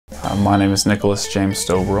My name is Nicholas James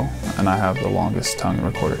Stoeberl, and I have the longest tongue in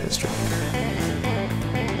recorded history.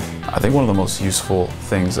 I think one of the most useful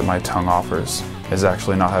things that my tongue offers is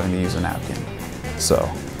actually not having to use a napkin. So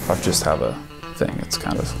if I just have a thing, it's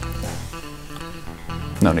kind of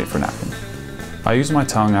no need for napkin. I use my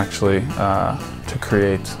tongue actually to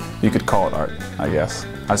create, you could call it art, I guess.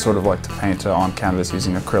 I sort of like to paint on canvas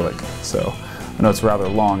using acrylic. So I know it's rather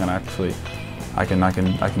long, and actually I can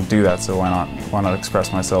do that, so why not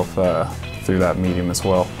express myself through that medium as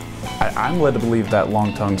well. I'm led to believe that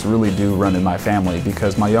long tongues really do run in my family,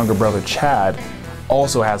 because my younger brother Chad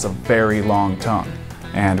also has a very long tongue.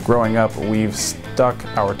 And growing up, we've stuck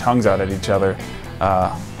our tongues out at each other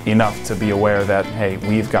enough to be aware that, hey,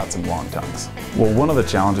 we've got some long tongues. Well, one of the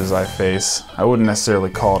challenges I face, I wouldn't necessarily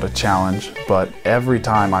call it a challenge, but every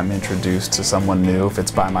time I'm introduced to someone new, if it's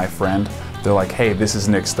by my friend, they're like, hey, this is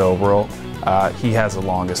Nick Stoeberl. He has the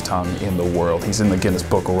longest tongue in the world. He's in the Guinness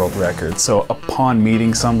World Records. So upon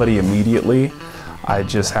meeting somebody immediately, I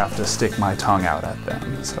just have to stick my tongue out at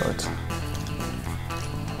them. So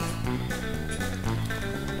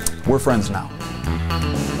we're friends now.